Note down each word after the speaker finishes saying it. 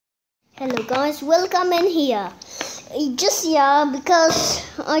Hello guys, welcome in here. Because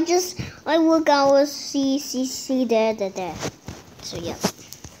I work hours see there. So yeah.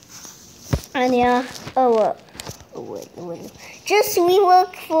 And yeah, wait. Just we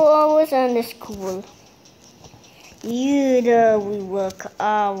work 4 hours on the school. We work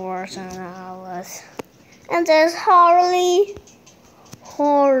hours and hours. And there's Harley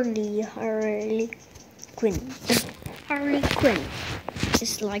Quinn. Harley Quinn.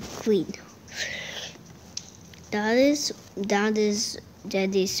 It's like Queen. That is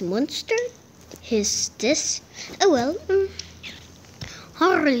monster. His this. Oh well.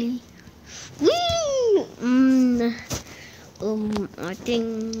 Harley. I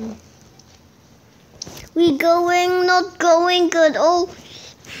think we not going good. Oh,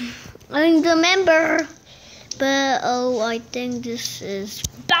 I don't remember. But I think this is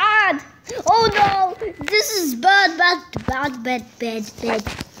bad. Oh no, this is bad.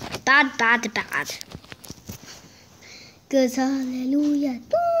 Cause hallelujah,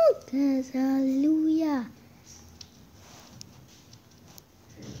 cause hallelujah.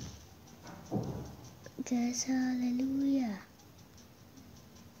 Cause hallelujah.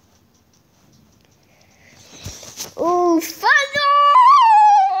 Oh, fun!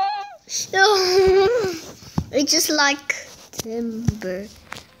 It's just like timber.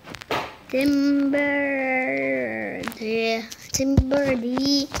 Yeah, timber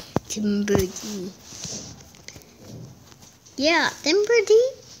D.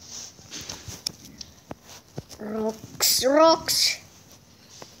 Rocks.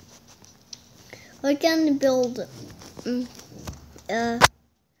 I can build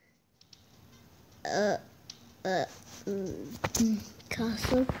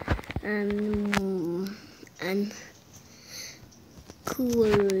castle and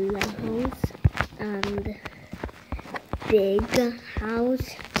cool house and big house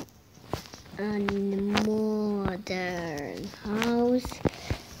and modern house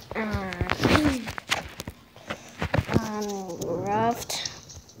and raft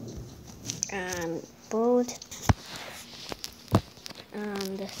and boat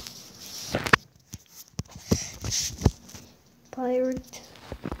and pirate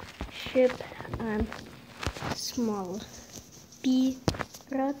ship and small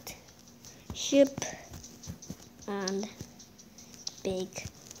pirate ship and big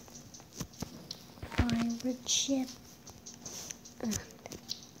pirate ship and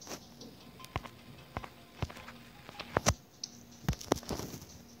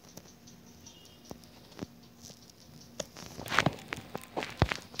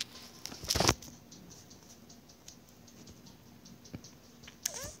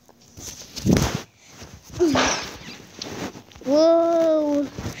whoa.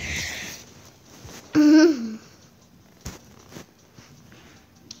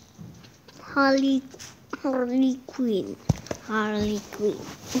 Harley Quinn.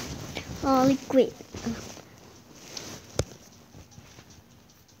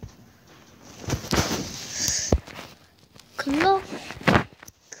 Clock.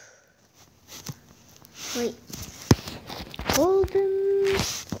 Wait. Golden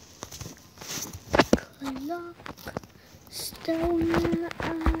clock. Stone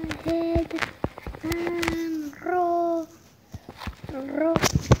ahead and rocks.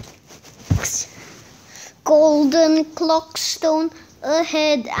 Golden clock, stone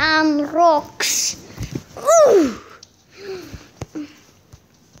ahead and rocks. Ooh.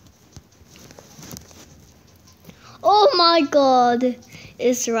 Oh my God,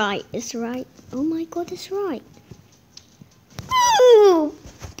 it's right. Oh my God, it's right. Ooh,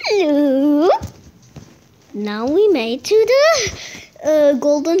 blue. Now we made to the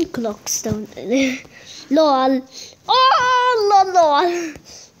golden clock stone. Lol. Oh,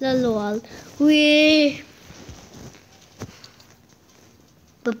 lol. We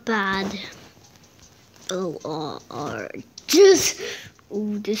bad.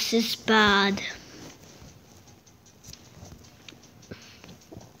 This is bad.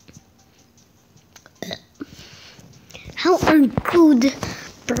 How good,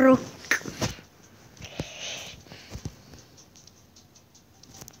 bro.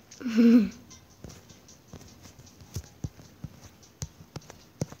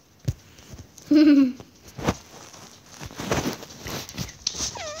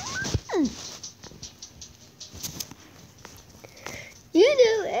 You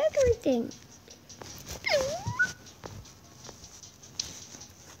do everything.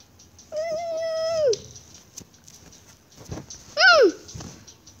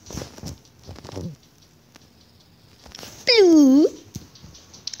 Blue.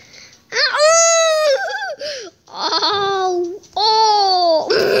 Oh.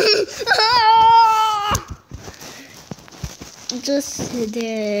 Just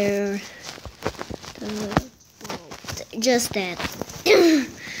there. Just that.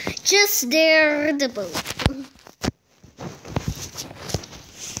 Just there, the boat.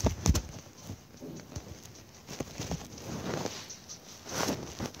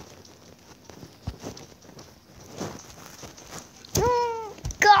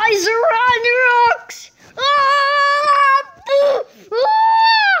 Guys are on the rocks!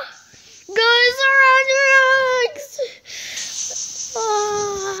 Guys are on the rocks!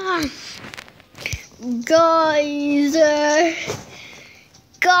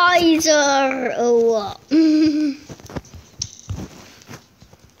 Geyser. Oh.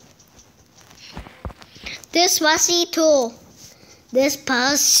 Despacito.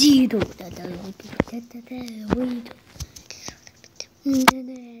 Despacito. Despacito.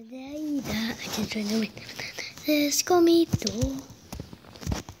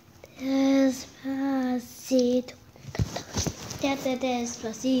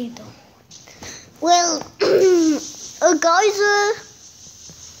 Despacito. Well, guys,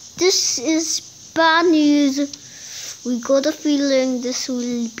 this is bad news. We got a feeling this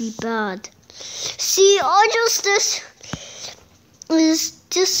will be bad. See, I just is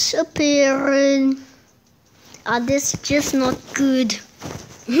disappearing. This is just not good.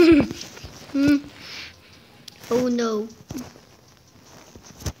 Oh no.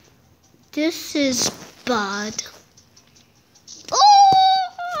 This is bad.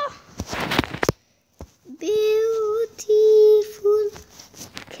 Oh! Beautiful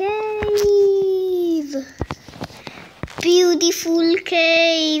cave. Beautiful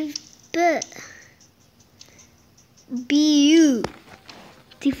cave. Beautiful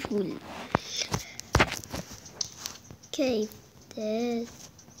cave.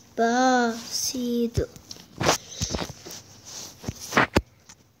 Despacito.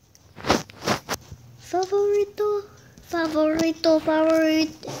 Favorito.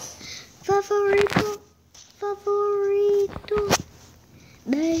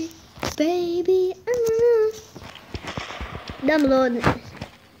 Baby. Download.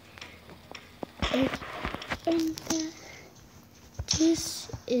 And this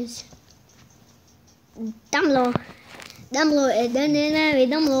is download.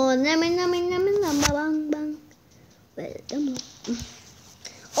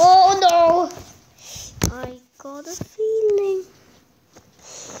 Oh no! I got a feeling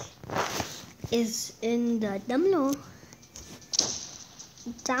is in the download.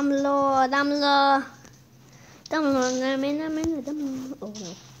 Oh no!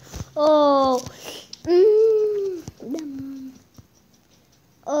 Oh.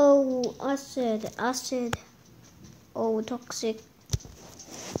 Oh, acid. Oh, toxic.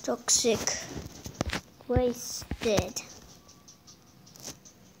 Wasted.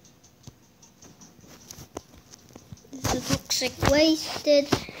 This is toxic wasted.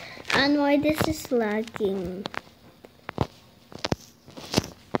 And why this is lagging.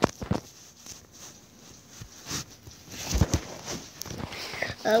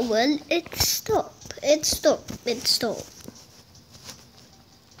 Well, it stopped.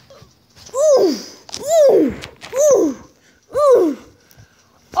 Ooh.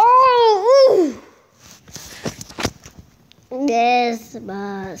 Oh.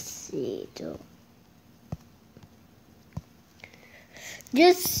 Despacito.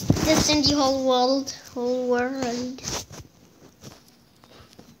 Just in the whole world.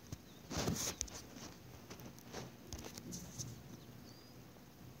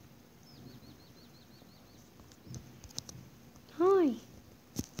 Hi.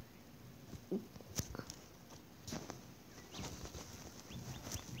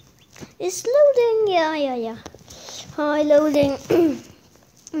 It's loading. Yeah. Hi, loading.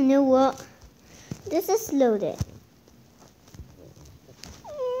 You know what? This is loaded.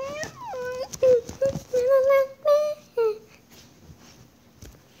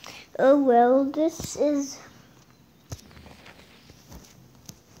 Oh well, this is.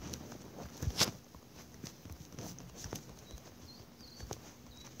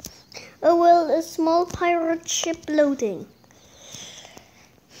 Oh well, a small pirate ship loading.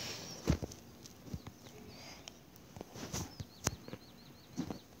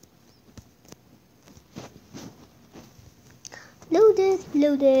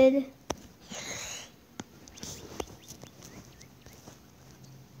 Loaded.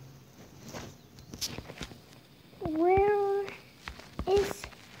 Where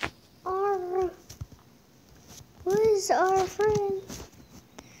is our friend?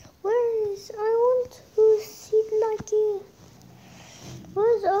 I want to see Lucky.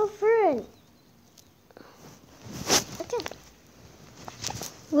 Where's our friend? Okay.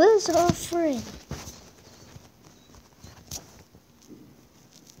 where's our friend?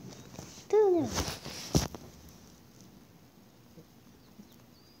 Don't know.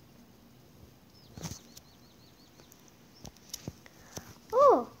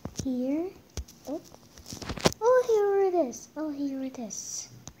 Oh, here. Oh, here it is. Oh, here it is.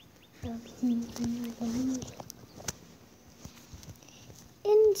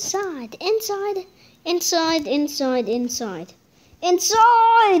 Inside, inside, inside, inside, inside,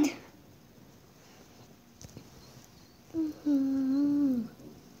 inside.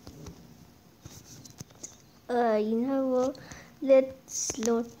 You know what? Let's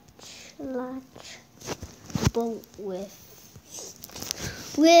launch the boat with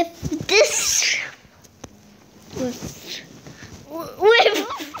this.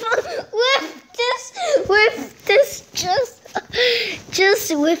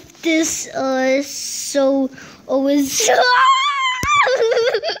 Just with this, so always.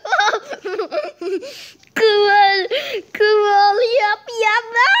 Cool, yep.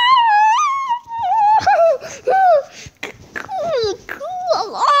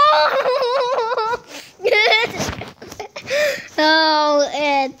 Cool. Oh,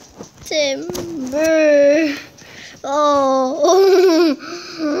 and timber. Oh.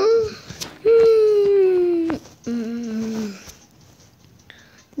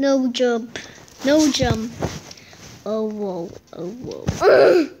 No jump. Oh whoa.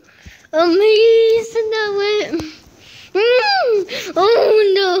 Amazing.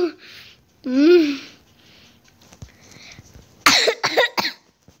 Oh no.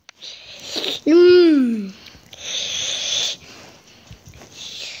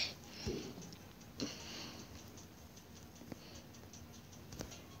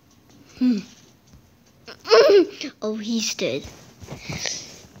 Oh, he's dead.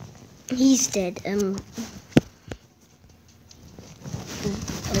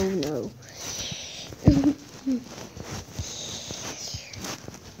 Oh no.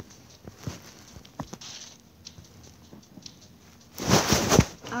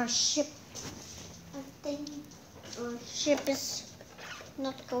 Our ship, I think our ship is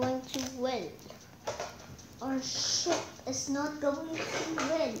not going too well. Our ship is not going too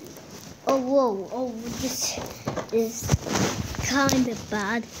well. Oh, whoa. Oh, this is kind of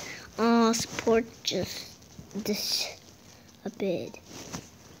bad. Support just this a bit.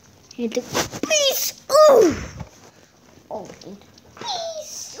 Here the peace. Ooh. Oh,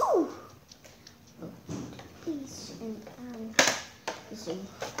 peace. Ooh. Oh, peace and so.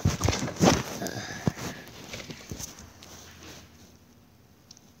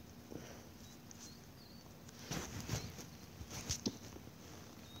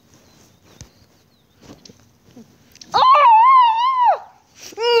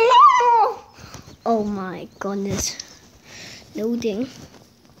 Oh my goodness. Loading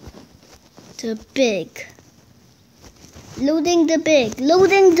the big.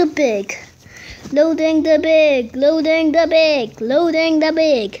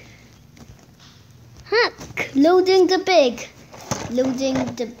 Heck, loading the big.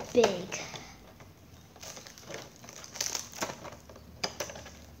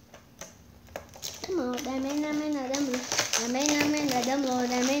 Come on, bang.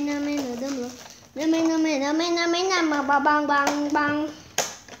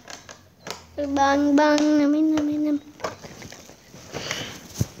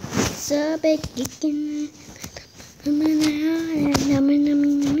 So big,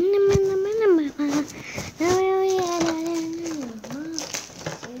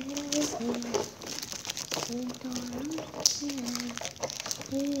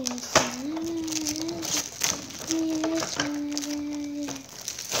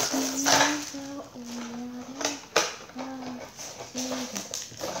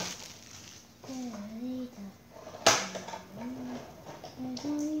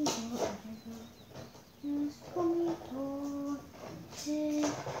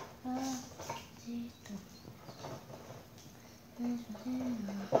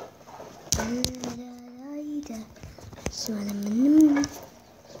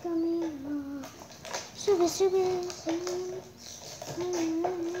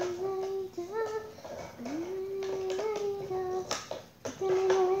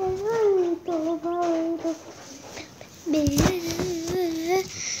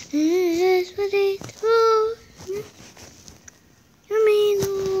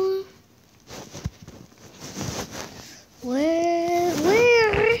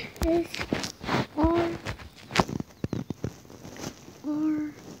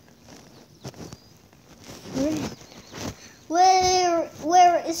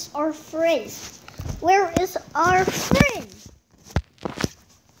 Where is our friend?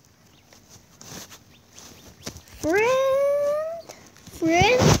 Friend,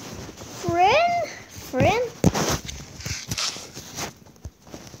 friend, friend, friend,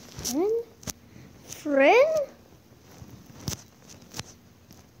 friend, friend.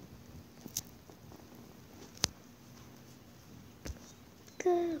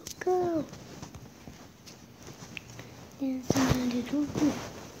 Go, go.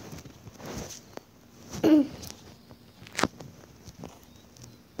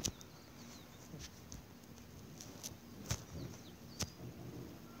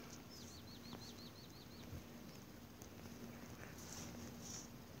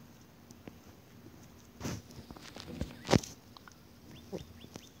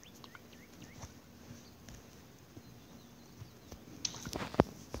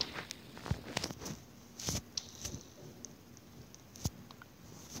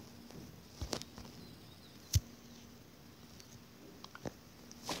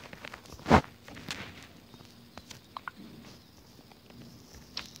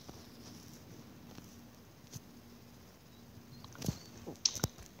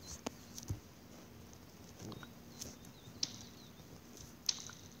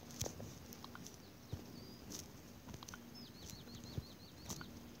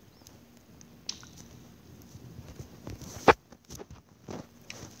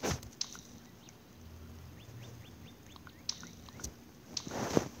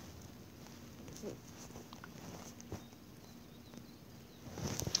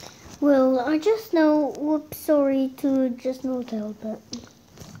 Well, I just know, whoops, sorry to just no tell, but,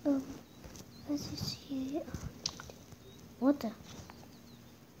 as you see, what the?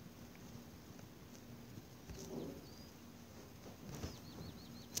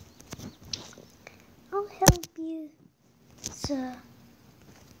 I'll help you, sir.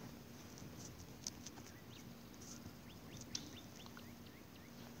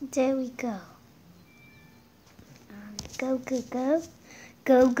 There we go. Go, go, go.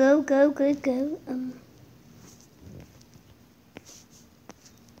 Go, go, go, go, go.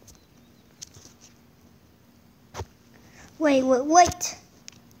 Wait, wait, wait.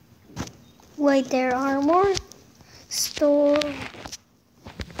 Wait, there are more storage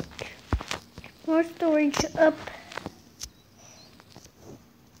up.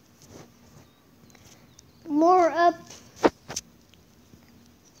 More up.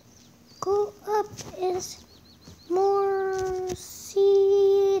 Go up is more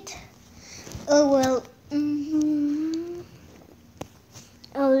seat. Oh well.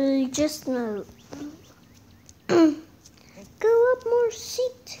 I'll just know. Go up more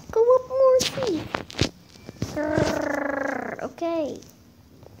seat. Go up more seat. Okay.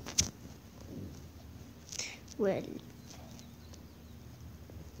 Well.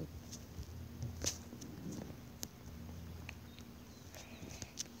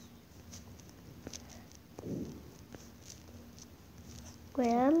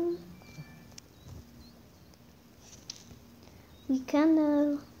 Well, we can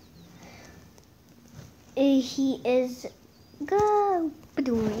know he is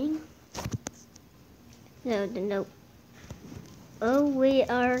doing. No. Oh, we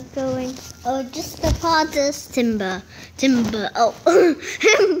are going. Oh, just the father's timber. Oh,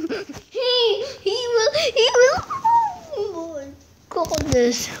 he will. Oh my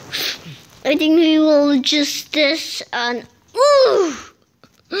goodness! I think he will just this and. Ooh.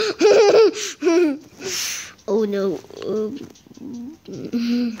 Oh no.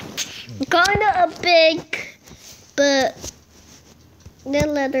 Kinda a big, but the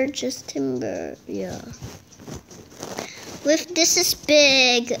leather just timber, yeah. With this is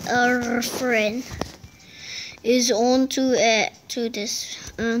big, our friend is on to it, to this.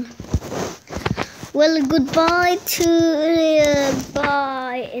 Well, goodbye to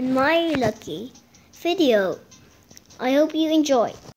bye in my lucky video. I hope you enjoy.